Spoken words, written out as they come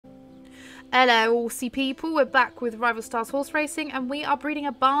Hello, horsey people. We're back with Rivalstars horse racing, and we are breeding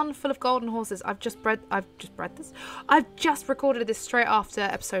a barn full of golden horses. I've just recorded this straight after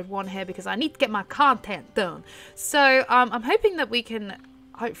episode 1 here because I need to get my content done. So I'm hoping that we can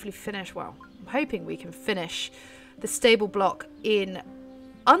hopefully finish. Well, I'm hoping we can finish the stable block in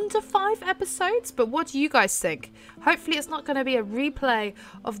under 5 episodes. But what do you guys think? Hopefully, it's not going to be a replay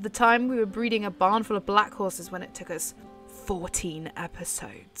of the time we were breeding a barn full of black horses when it took us 14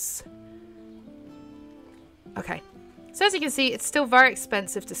 episodes. Okay, so as you can see, it's still very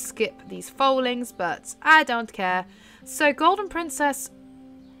expensive to skip these foalings, but I don't care. So Golden Princess,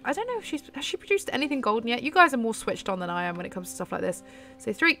 I don't know if has she produced anything golden yet? You guys are more switched on than I am when it comes to stuff like this.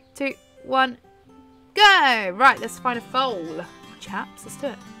 So 3, 2, 1, go! Right, let's find a foal. Chaps, let's do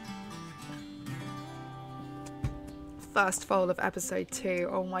it. First foal of episode 2.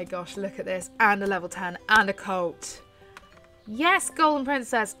 Oh my gosh, look at this. And a level 10 and a colt. Yes, Golden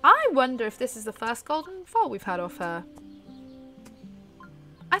Princess. I wonder if this is the first golden foal we've had off her.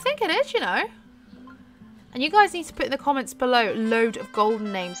 I think it is, you know. And you guys need to put in the comments below a load of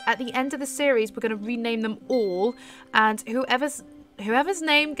golden names. At the end of the series, we're going to rename them all. And whoever's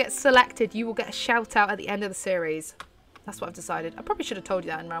name gets selected, you will get a shout out at the end of the series. That's what I've decided. I probably should have told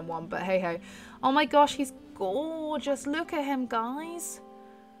you that in round 1, but hey ho. Oh my gosh, he's gorgeous. Look at him, guys.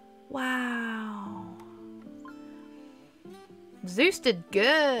 Wow. Zeus did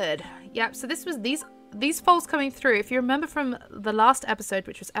good. Yep, so this was these foals coming through. If you remember from the last episode,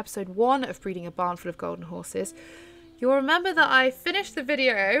 which was episode 1 of breeding a barn full of golden horses, you'll remember that I finished the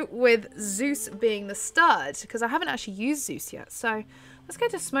video with Zeus being the stud, because I haven't actually used Zeus yet. So let's go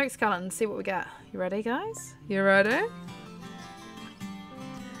to Smoke Skeleton and see what we get. You ready, guys? You ready?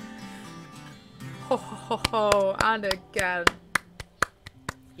 Ho ho ho ho, and again.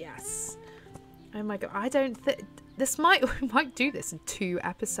 Yes. Oh my god, I don't think this we might do this in 2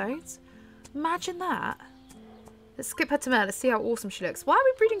 episodes. Imagine that. Let's skip her to Mare. Let's see how awesome she looks. Why are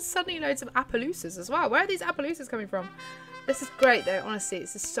we breeding suddenly loads of Appaloosas as well? Where are these Appaloosas coming from? This is great though, honestly.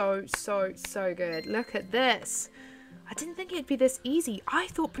 This is so good. Look at this. I didn't think it'd be this easy. I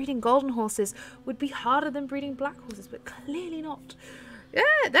thought breeding golden horses would be harder than breeding black horses, but clearly not.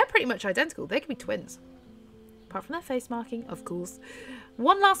 Yeah, they're pretty much identical. They could be twins. Apart from their face marking, of course.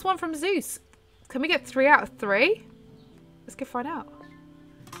 One last one from Zeus. Can we get 3 out of 3? Let's go find out.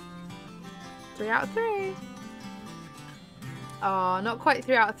 3 out of 3. Oh, not quite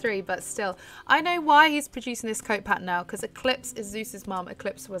 3 out of 3, but still. I know why he's producing this coat pattern now, because Eclipse is Zeus's mum.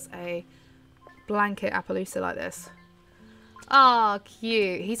 Eclipse was a blanket Appaloosa like this. Ah, oh,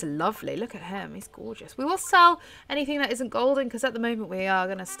 cute. He's lovely. Look at him. He's gorgeous. We will sell anything that isn't golden, because at the moment we are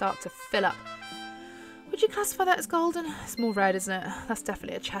going to start to fill up. Would you classify that as golden? It's more red, isn't it? That's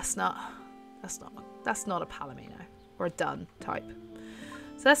definitely a chestnut. That's not a palomino or a dun type.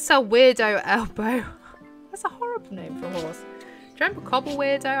 So let's sell Weirdo Elbow. That's a horrible name for a horse. Do you remember Cobble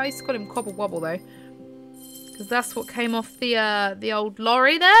Weirdo? I used to call him Cobble Wobble though, because that's what came off the old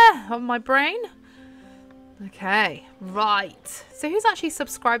lorry there on my brain. Okay, right. So who's actually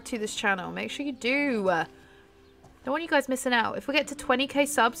subscribed to this channel? Make sure you do. Don't want you guys missing out. If we get to 20k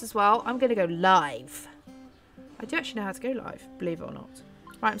subs as well, I'm going to go live. I do actually know how to go live, believe it or not.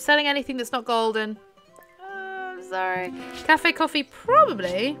 Right, I'm selling anything that's not golden. Oh, I'm sorry. Cafe Coffee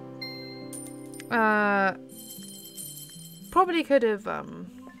probably could have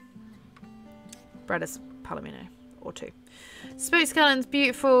bred a palomino or 2. Spook Skeleton's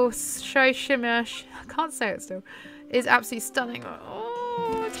beautiful. Show Shimmer. I can't say it still. Is absolutely stunning.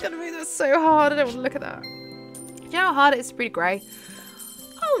 Oh, it's going to be this so hard. I don't want to look at that. Do you know how hard it is to breed grey?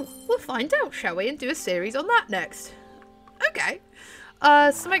 Oh, we'll find out, shall we? And do a series on that next. Okay.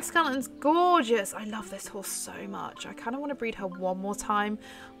 Smoke Skeleton's gorgeous. I love this horse so much. I kind of want to breed her one more time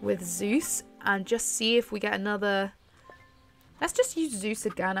with Zeus and just see if we get another. Let's just use Zeus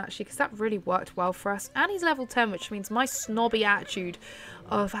again, actually, because that really worked well for us. And he's level 10, which means my snobby attitude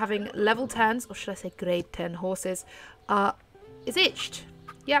of having level 10s, or should I say grade 10 horses, is itched.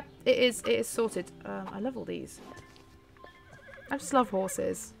 Yep, it is sorted. I love all these. I just love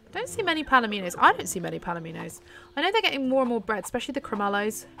horses. I don't see many palominos. I don't see many palominos. I know they're getting more and more bred, especially the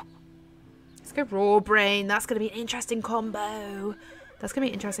cremellos. Let's go raw brain. That's going to be an interesting combo. That's going to be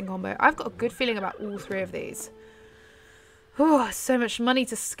an interesting combo. I've got a good feeling about all 3 of these. Oh, so much money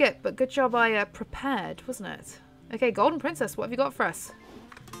to skip, but good job I prepared, wasn't it? Okay, Golden Princess, what have you got for us?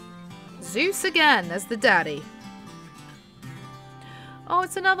 Zeus again as the daddy. Oh,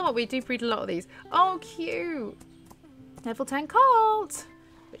 it's another one. We do breed a lot of these. Oh, cute. Level 10 colt.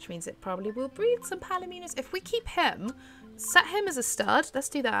 Which means it probably will breed some palominos. If we keep him, set him as a stud. Let's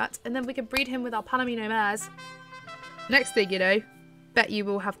do that. And then we can breed him with our palomino mares. Next thing you know, bet you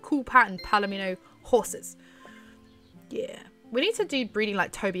will have cool pattern Palomino horses. Yeah. We need to do breeding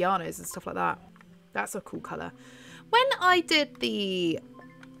like Tobianos and stuff like that. That's a cool colour. When I did the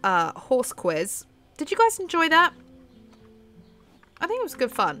horse quiz, did you guys enjoy that? I think it was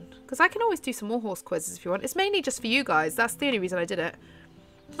good fun. Because I can always do some more horse quizzes if you want. It's mainly just for you guys. That's the only reason I did it.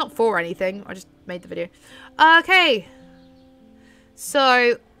 It's not for anything. I just made the video. Okay.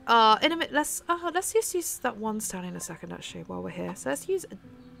 So, in a minute, let's just use that one stallion in a second, actually, while we're here. So let's use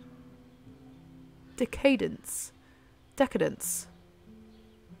Decadence.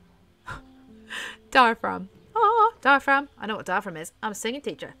 Diaphragm. Oh, diaphragm. I know what diaphragm is. I'm a singing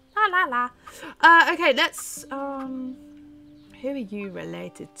teacher. La la la. Okay, let's who are you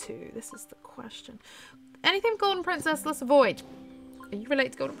related to? This is the question. Anything Golden Princess, let's avoid. Are you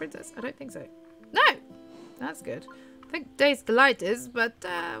related to Golden Princess? I don't think so. No! That's good. I think Day's Delight is, but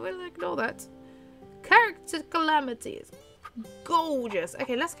we'll ignore that. Character Calamity is gorgeous.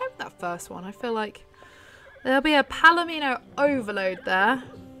 Okay, let's go with that first one. I feel like there'll be a Palomino overload there.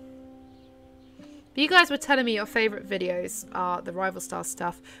 But you guys were telling me your favourite videos are the Rivalstars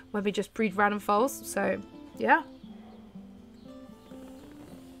stuff, where we just breed random foals. So, yeah.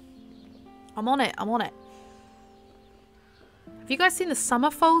 I'm on it. I'm on it. Have you guys seen the summer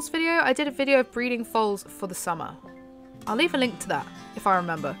foals video? I did a video of breeding foals for the summer. I'll leave a link to that, if I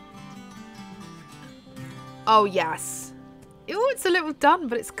remember. Oh, yes. Oh, it's a little done,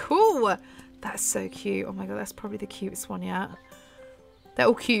 but it's cool. That's so cute. Oh my god, that's probably the cutest one yet. They're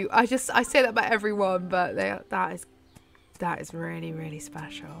all cute. I say that about everyone, but that is really, really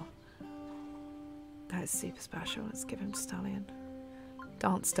special. That is super special. Let's give him stallion.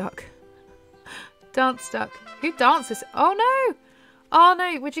 Dance duck. Dance duck. Who dances? Oh no! Oh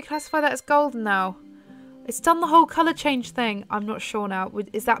no, would you classify that as golden now? It's done the whole colour change thing. I'm not sure now.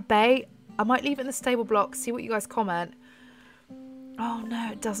 Is that bay? I might leave it in the stable block, see what you guys comment. Oh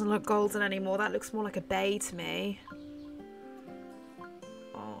no, it doesn't look golden anymore. That looks more like a bay to me.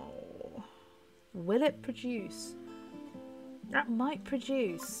 Oh. Will it produce? That might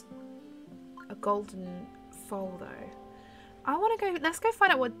produce a golden foal though. I want to go, let's go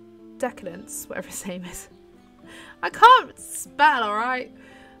find out what Decadence, whatever his name is. I can't spell, alright?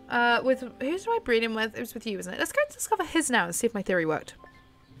 With who's I breeding with? It was with you, isn't it? Let's go discover his now and see if my theory worked.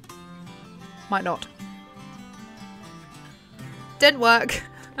 Might not. Didn't work.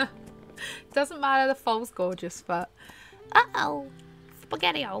 Doesn't matter, the foal's gorgeous, but uh-oh.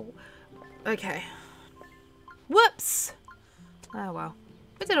 Spaghetti-o. Okay. Whoops! Oh well.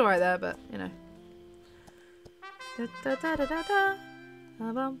 We did alright there, but you know.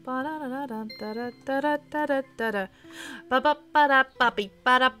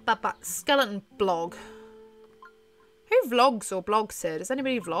 Skeleton blog. Who vlogs or blogs here? Does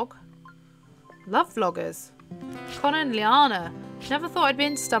anybody vlog? Love vloggers. Connor and Liana. Never thought I'd be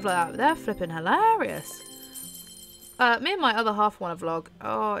into stuff like that, but they're flipping hilarious. Me and my other half want to vlog.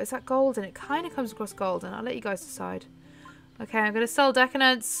 Oh, is that golden? It kind of comes across golden. I'll let you guys decide. Okay, I'm going to sell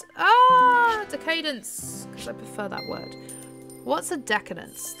Decadence. Ah, Decadence. Because I prefer that word. What's a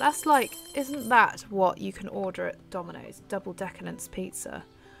Decadence? That's like, isn't that what you can order at Domino's? Double Decadence pizza.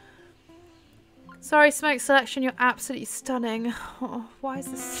 Sorry, Smoke Selection, you're absolutely stunning. Oh, why is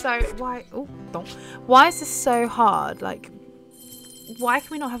this so, why is this so hard? Like, why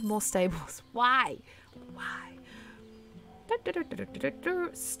can we not have more stables? Why?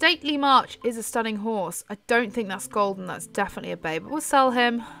 Stately March is a stunning horse. I don't think that's golden. That's definitely a bay, but we'll sell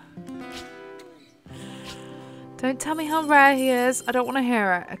him. Don't tell me how rare he is. I don't want to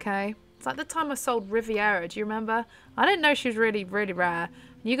hear it, okay? It's like the time I sold Riviera. Do you remember? I didn't know she was really, really rare.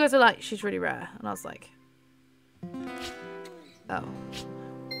 And you guys are like, she's really rare. And I was like, oh.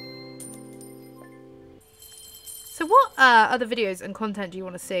 So what other videos and content do you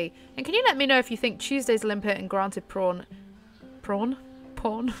want to see? And can you let me know if you think Tuesday's Olympia and Granted Prawn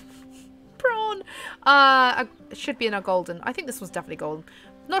should be in a golden. I think this one's definitely golden.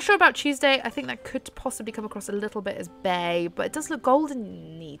 Not sure about Tuesday. I think that could possibly come across a little bit as bay, but it does look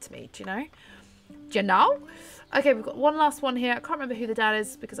golden-y to me. Do you know? Do you know? Okay, we've got one last one here. I can't remember who the dad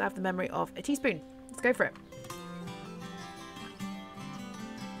is because I have the memory of a teaspoon. Let's go for it.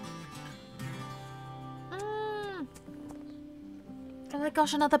 Oh my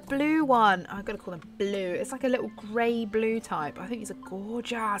gosh, another blue one. I've got to call him blue. It's like a little grey blue type. I think he's a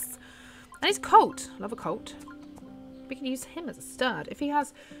gorgeous. And he's colt. Love a colt. We can use him as a stud. If he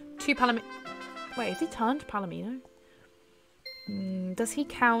has two Palomino... Wait, is he turned Palomino? Does he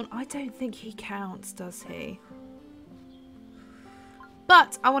count? I don't think he counts, does he?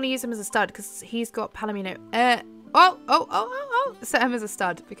 But I want to use him as a stud because he's got Palomino. Set him as a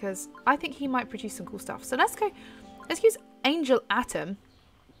stud because I think he might produce some cool stuff. So let's go. Let's use Angel Atom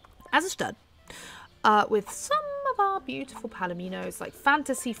as a stud. With some of our beautiful palominos, like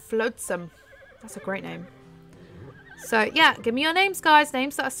Fantasy Flotsam. That's a great name. So yeah, give me your names, guys.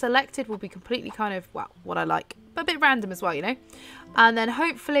 Names that are selected will be completely kind of, well, what I like. But a bit random as well, you know. And then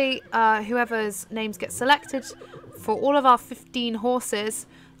hopefully whoever's names get selected for all of our 15 horses,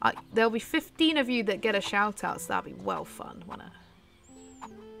 there'll be 15 of you that get a shout out. So that'll be well fun, won't it?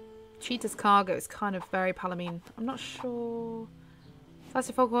 Cheetah's Cargo is kind of very palomine. I'm not sure.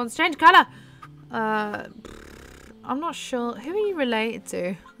 Fancy Foghorns, change colour. I'm not sure. Who are you related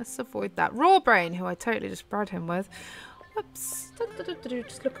to? Let's avoid that. Raw Brain, who I totally just bred him with. Whoops.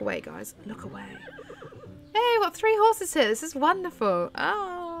 Just look away, guys. Look away. Hey, we've got 3 horses here. This is wonderful.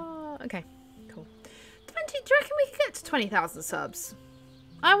 Oh, okay. Cool. 20. Do you reckon we could get to 20,000 subs?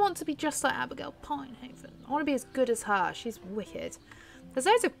 I want to be just like Abigail Pinehaven. I want to be as good as her. She's wicked. There's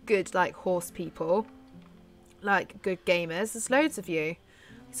loads of good, like, horse people. Like, good gamers. There's loads of you.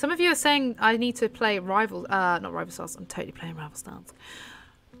 Some of you are saying I need to play not Rivalstars. I'm totally playing Rivalstars.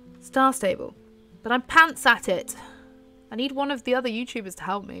 Star Stable. But I'm pants at it. I need one of the other YouTubers to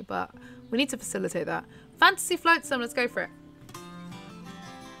help me, but we need to facilitate that. Fantasy Flotsam, let's go for it.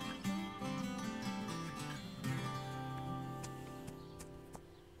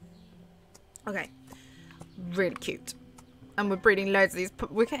 Okay. Really cute. And we're breeding loads of these.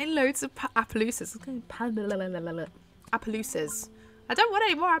 We're getting loads of Appaloosas. Appaloosas. I don't want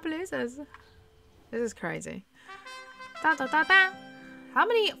any more Appaloosas. This is crazy. Da, da, da, da. How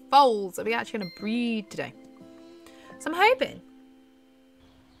many foals are we actually going to breed today? So I'm hoping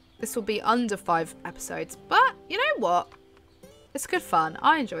this will be under 5 episodes. But you know what? It's good fun.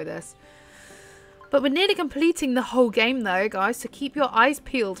 I enjoy this. But we're nearly completing the whole game though, guys. So keep your eyes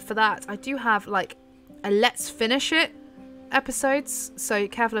peeled for that. I do have like a let's finish it episodes. So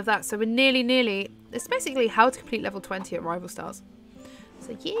careful of that. So we're nearly. It's basically how to complete level 20 at Rivalstars.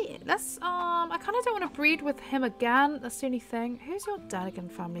 So yeah, let's, I kind of don't want to breed with him again. That's the only thing. Who's your Danigan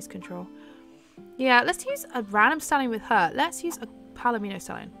family's control? Yeah, let's use a random stallion with her. Let's use a Palomino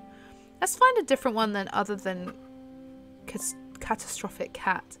stallion. Let's find a different one other than Catastrophic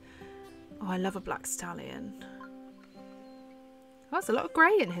Cat. Oh, I love a black stallion. Oh, there's a lot of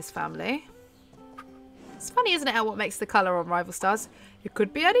grey in his family. It's funny, isn't it, what makes the colour on Rivalstars? It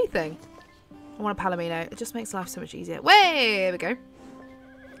could be anything. I want a Palomino. It just makes life so much easier. Way, there we go.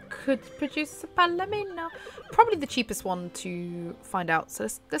 Could produce a Palomino. Probably the cheapest one to find out. So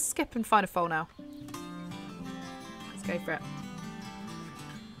let's skip and find a foal now. Let's go for it.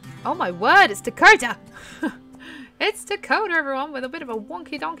 Oh my word, it's Dakota. It's Dakota, everyone, with a bit of a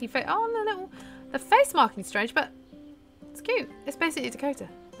wonky donkey face. Oh, the face marking's strange, but it's cute. It's basically Dakota.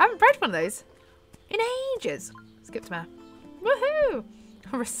 I haven't bred one of those in ages. Skip to mare. Woohoo!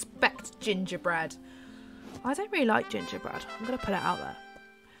 Respect gingerbread. I don't really like gingerbread. I'm gonna put it out there.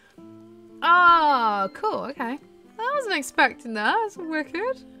 Oh, cool. Okay. I wasn't expecting that. That's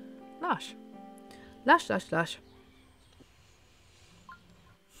wicked. Lush. Lush, lush, lush.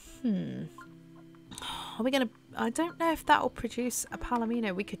 Are we going to... I don't know if that will produce a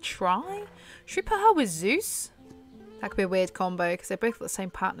Palomino. We could try. Should we put her with Zeus? That could be a weird combo because they both got the same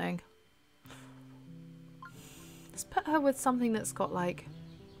patterning. Let's put her with something that's got like...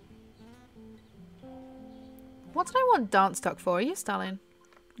 What did I want Dance Duck for? Are you a stallion?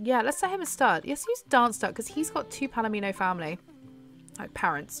 Yeah, let's set him a stud. Let's use Dance Duck because he's got 2 Palomino family. Like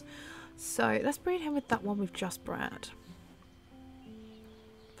parents. So let's breed him with that one we've just bred.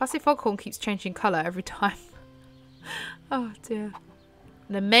 Fussy Foghorn keeps changing colour every time. Oh dear.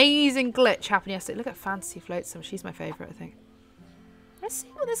 An amazing glitch happened yesterday. Look at Fantasy Flotsam. She's my favourite, I think. Let's see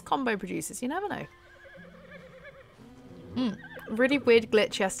what this combo produces. You never know. Really weird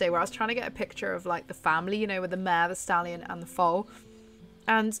glitch yesterday where I was trying to get a picture of like the family, you know, with the mare, the stallion and the foal.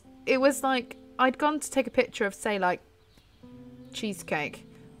 And it was like, I'd gone to take a picture of, say, like, Cheesecake,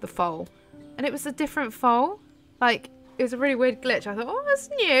 the foal. And it was a different foal. Like, it was a really weird glitch. I thought, oh, that's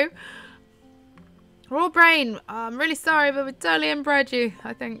new. Raw Brain, I'm really sorry, but we totally inbred you,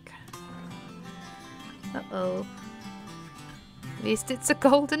 I think. Uh-oh. At least it's a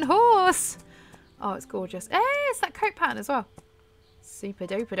golden horse. Oh, it's gorgeous. Hey, it's that coat pattern as well. Super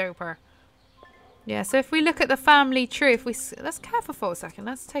duper duper. Yeah, so if we look at the family tree, if we... Let's careful for a second.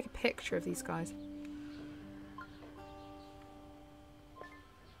 Let's take a picture of these guys.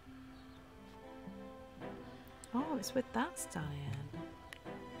 Oh, it's with that stallion.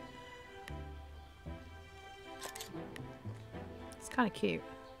 It's kind of cute.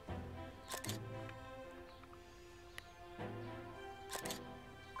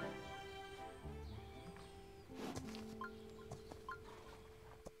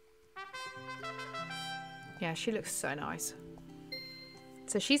 Yeah, she looks so nice.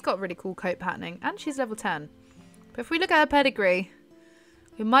 So she's got really cool coat patterning, and she's level 10. But if we look at her pedigree,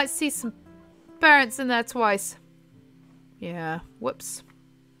 we might see some parents in there twice. Yeah, whoops.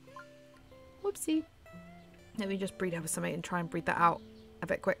 Whoopsie. Let me just breed her with something and try and breed that out a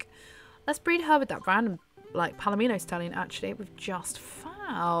bit quick. Let's breed her with that random, like, Palomino stallion, actually, we've just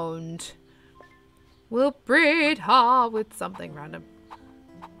found. We'll breed her with something random.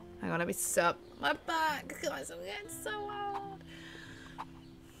 Hang on, let me sup my back. Guys, I'm getting so old.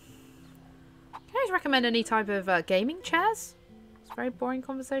 Can I just recommend any type of gaming chairs? It's a very boring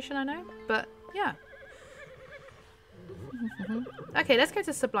conversation, I know, but yeah. Okay, let's go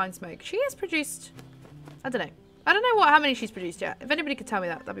to Sublime Smoke. She has produced, I don't know how many she's produced yet. If anybody could tell me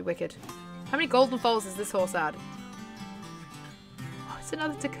that, that'd be wicked. How many golden foals has this horse had? Oh, it's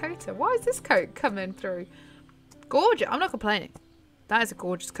another Dakota. Why is this coat coming through? Gorgeous. I'm not complaining. That is a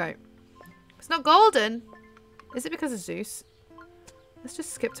gorgeous coat. It's not golden. Is it because of Zeus? Let's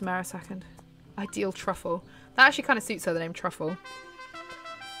just skip to Mara a second. Ideal truffle. That actually kind of suits her, the name Truffle.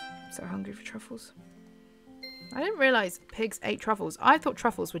 I'm so hungry for truffles. I didn't realise pigs ate truffles. I thought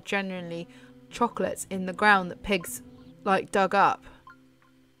truffles were genuinely chocolates in the ground that pigs, like, dug up.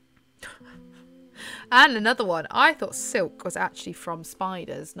 And another one. I thought silk was actually from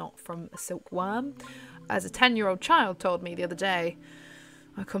spiders, not from a silkworm. As a 10-year-old child told me the other day.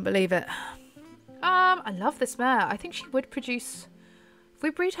 I couldn't believe it. I love this mare. I think she would produce... If we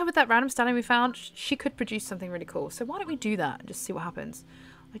breed her with that random stallion we found, she could produce something really cool. So why don't we do that and just see what happens?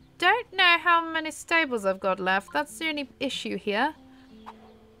 I don't know how many stables I've got left. That's the only issue here.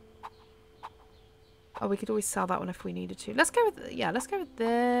 Oh, we could always sell that one if we needed to. Let's go with... Yeah, let's go with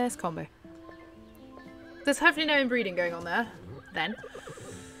this combo. There's hopefully no inbreeding going on there. Then.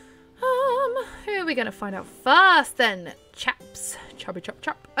 Who are we going to find out first then? Chaps. Chubby chop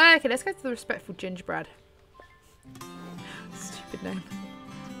chop. Okay, let's go to the Respectful Gingerbread. Stupid name.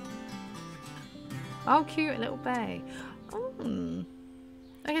 Oh, cute little bay.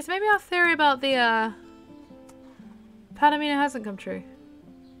 Okay, so maybe our theory about the Palomino hasn't come true.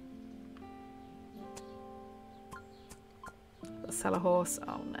 Let's sell a horse.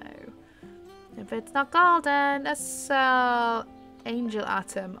 Oh no. If it's not golden, let's sell Angel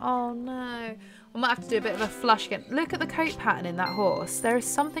Atom. Oh no. I might have to do a bit of a flush again. Look at the coat pattern in that horse. There is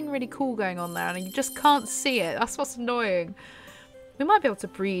something really cool going on there and you just can't see it. That's what's annoying. We might be able to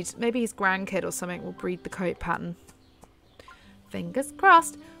breed. Maybe his grandkid or something will breed the coat pattern. Fingers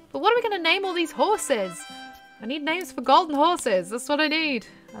crossed. But what are we going to name all these horses? I need names for golden horses. That's what I need.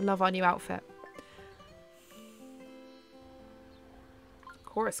 I love our new outfit.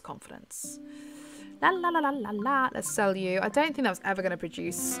 Chorus confidence. La la la la la la. Let's sell you. I don't think that was ever going to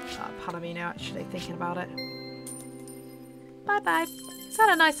produce Palomino, actually, thinking about it. Bye-bye. He's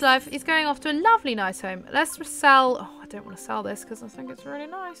had a nice life. He's going off to a lovely, nice home. Let's sell... Oh, I don't want to sell this because I think it's really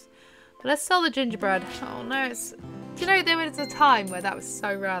nice. But let's sell the gingerbread. Oh, no, it's... Do you know, there was a time where that was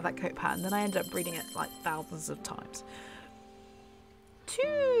so rare, that coat pattern. Then I ended up breeding it, like, thousands of times.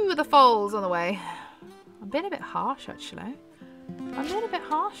 2 of the foals on the way. I'm being a bit harsh, actually. I'm being a bit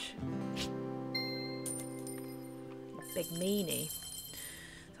harsh. Big meanie.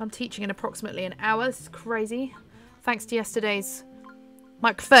 So I'm teaching in approximately an hour. This is crazy. Thanks to yesterday's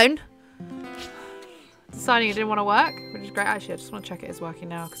microphone. Deciding it didn't want to work, which is great. Actually, I just want to check it is working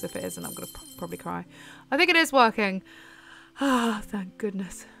now, because if it isn't, I'm going to probably cry. I think it is working. Ah, thank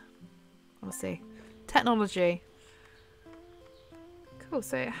goodness. We'll see. Technology. Cool.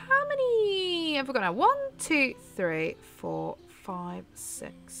 So how many have we got now? 1, 2, 3, 4, 5,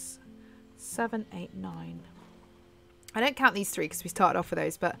 6, 7, 8, 9. I don't count these 3 because we started off with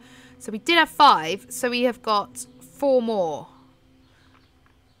those, but so we did have 5, so we have got 4 more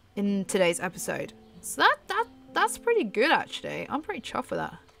in today's episode. So that's pretty good, actually. I'm pretty chuffed with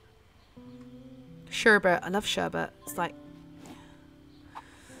that. Sherbet. I love sherbet. It's like...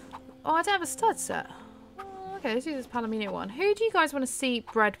 Oh, I don't have a stud set. Oh, okay, let's use this Palomino one. Who do you guys want to see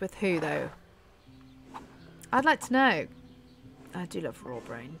bred with who, though? I'd like to know. I do love Raw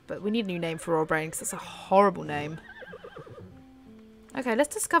Brain, but we need a new name for Raw Brain because it's a horrible name. Okay,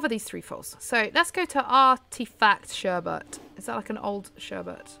 let's discover these 3 foals. So let's go to Artifact Sherbet. Is that like an old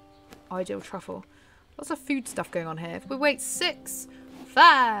sherbet? Ideal truffle. Lots of food stuff going on here. If we wait 6,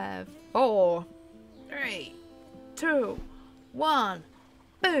 5, 4, 3, 2, 1,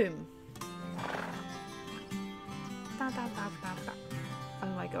 boom. Oh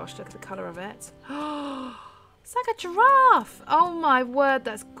my gosh, look at the colour of it. It's like a giraffe. Oh my word,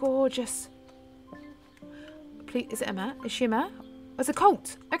 that's gorgeous. Please, is it a mare? Is she a mare? Oh, it's a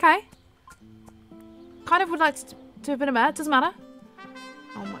colt. Okay. Kind of would like to have been a mare. Doesn't matter.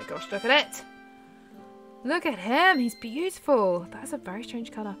 Oh my gosh, look at it. Look at him. He's beautiful. That's a very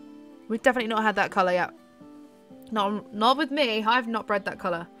strange colour. We've definitely not had that colour yet. Not with me. I've not bred that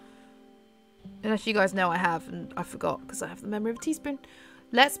colour. Unless you guys know I have, and I forgot because I have the memory of a teaspoon.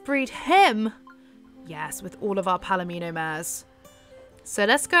 Let's breed him. Yes, with all of our Palomino mares. So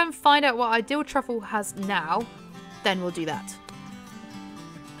let's go and find out what Ideal Truffle has now. Then we'll do that.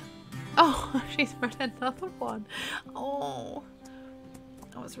 Oh, she's bred another one. Oh,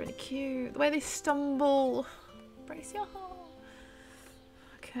 that was really cute. The way they stumble. Brace your heart.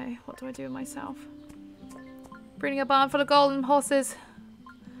 Okay, what do I do with myself? Breeding a barn full of golden horses.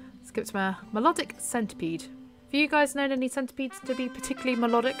 Skip to my melodic centipede. Have you guys known any centipedes to be particularly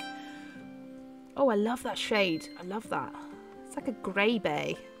melodic? Oh, I love that shade. I love that. It's like a grey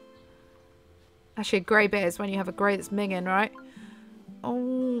bay. Actually, a grey bay is when you have a grey that's minging, right?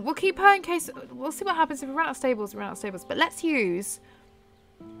 Oh, we'll keep her in case... We'll see what happens if we run out of stables. We run out of stables. But let's use...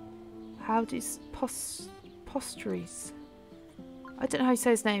 How do... Posturies. I don't know how you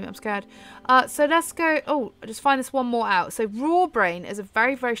say his name. I'm scared. So let's go... Oh, I just find this one more out. So Raw Brain is a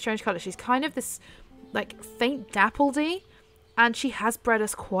very, very strange colour. She's kind of this, like, faint dappledy. And she has bred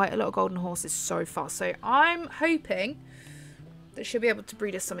us quite a lot of golden horses so far. So I'm hoping that she'll be able to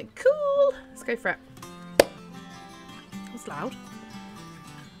breed us something cool. Let's go for it. That's loud.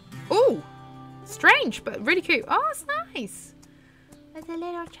 Oh, strange, but really cute. Oh, it's nice. There's a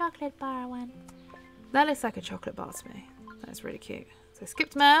little chocolate bar one. That looks like a chocolate bar to me. That's really cute. So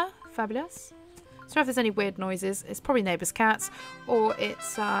skipped mare, fabulous. So if there's any weird noises, it's probably neighbour's cats, or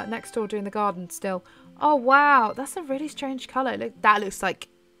it's next door doing the garden still. Oh wow, that's a really strange colour. Look, that looks like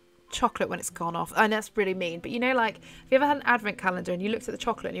chocolate when it's gone off. And that's really mean. But you know, like, have you ever had an advent calendar and you looked at the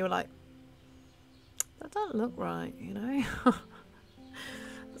chocolate and you were like, that doesn't look right, you know?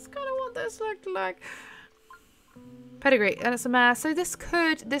 That's kind of what this looked like. Pedigree, and it's a mare. So this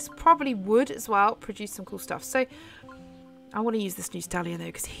probably would as well produce some cool stuff. So I want to use this new stallion though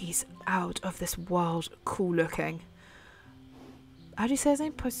because he's out of this world cool looking. How do you say his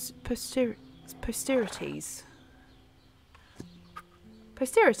name? Posterities.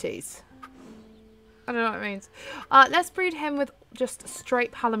 Posterities. I don't know what it means. Let's breed him with just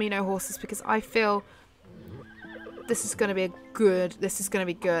straight Palomino horses because I feel this is going to be good. This is going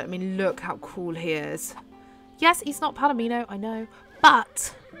to be good. I mean, look how cool he is. Yes, he's not Palomino, I know,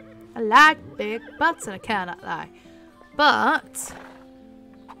 but I like big butts and I cannot lie. But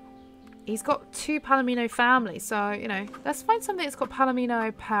he's got two Palomino families, so, you know, let's find something that's got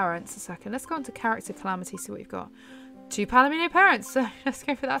Palomino parents a second. Let's go into Character Calamity, see what we've got. Two Palomino parents, so let's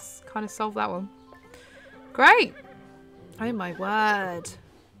go for that. Kind of solve that one. Great. Oh my word.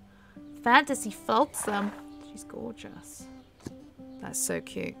 Fantasy Folksome. She's gorgeous. That's so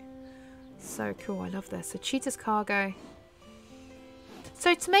cute. So cool, I love this. So Cheetah's Cargo.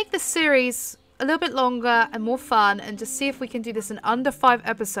 So to make this series a little bit longer and more fun and just see if we can do this in under 5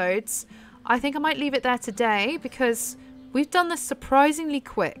 episodes, I think I might leave it there today because we've done this surprisingly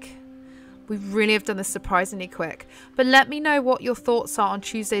quick. We really have done this surprisingly quick. But let me know what your thoughts are on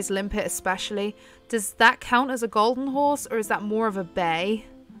Tuesday's Limpet especially. Does that count as a golden horse or is that more of a bay?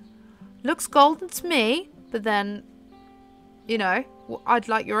 Looks golden to me, but then, you know, I'd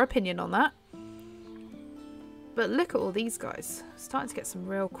like your opinion on that. But look at all these guys. Starting to get some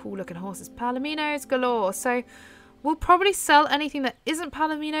real cool looking horses. Palominos galore. So we'll probably sell anything that isn't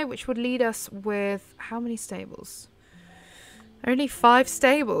Palomino, which would lead us with how many stables? Only 5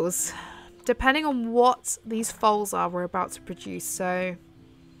 stables. Depending on what these foals are we're about to produce. So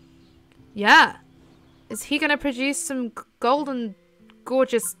yeah. Is he going to produce some golden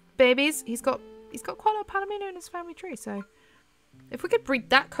gorgeous babies? He's got quite a lot of Palomino in his family tree, so if we could breed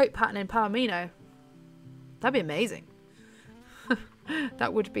that coat pattern in Palomino, that'd be amazing.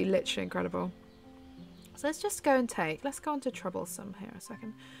 That would be literally incredible. So let's just go and let's go on to Troublesome here a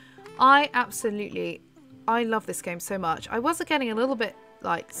second. I love this game so much. I was getting a little bit,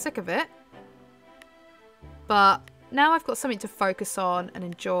 like, sick of it. But now I've got something to focus on and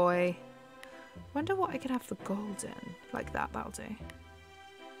enjoy. Wonder what I could have the gold in. Like that, that'll do.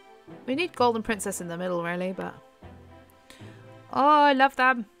 We need Golden Princess in the middle, really, but... Oh, I love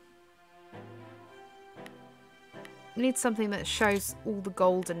them. We need something that shows all the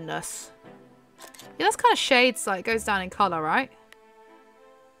goldenness. Yeah, that's kind of shades, like, goes down in colour, right?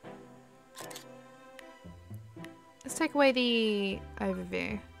 Let's take away the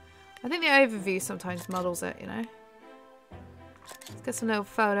overview. I think the overview sometimes muddles it, you know? Let's get some little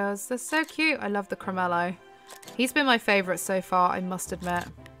photos. They're so cute. I love the Cremello. He's been my favourite so far, I must admit.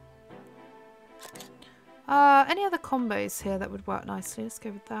 Any other combos here that would work nicely? Let's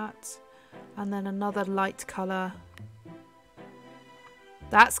go with that. And then another light colour.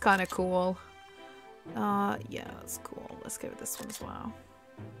 That's kind of cool. Yeah, that's cool. Let's go with this one as well.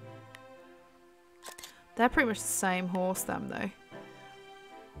 They're pretty much the same horse, them though.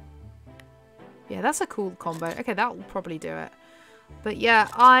 Yeah, that's a cool combo. Okay, that will probably do it. But yeah,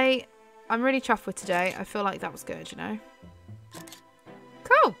 I'm really chuffed with today. I feel like that was good, you know.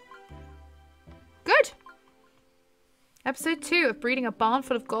 Cool. Good. Episode 2 of breeding a barn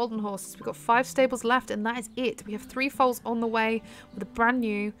full of golden horses. We've got 5 stables left, and that is it. We have 3 foals on the way with a brand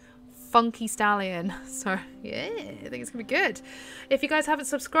new funky stallion. So yeah, I think it's gonna be good. If you guys haven't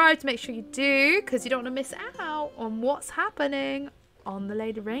subscribed, make sure you do, because you don't want to miss out on what's happening on the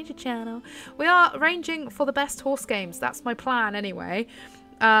Lady Ranger channel. We are arranging for the best horse games. That's my plan anyway.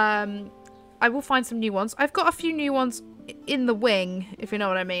 I will find some new ones. I've got a few new ones in the wing, if you know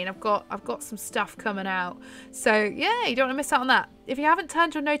what I mean. I've got some stuff coming out. So yeah, you don't want to miss out on that. If you haven't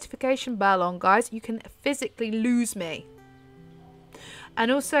turned your notification bell on, guys, you can physically lose me. And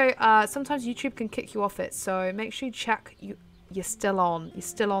also, sometimes YouTube can kick you off it, so make sure you check you're still on. You're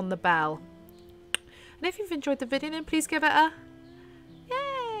still on the bell. And if you've enjoyed the video, then please give it a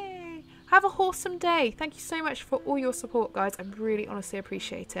yay. Have a horsome day. Thank you so much for all your support, guys. I really honestly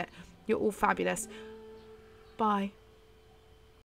appreciate it. You're all fabulous. Bye.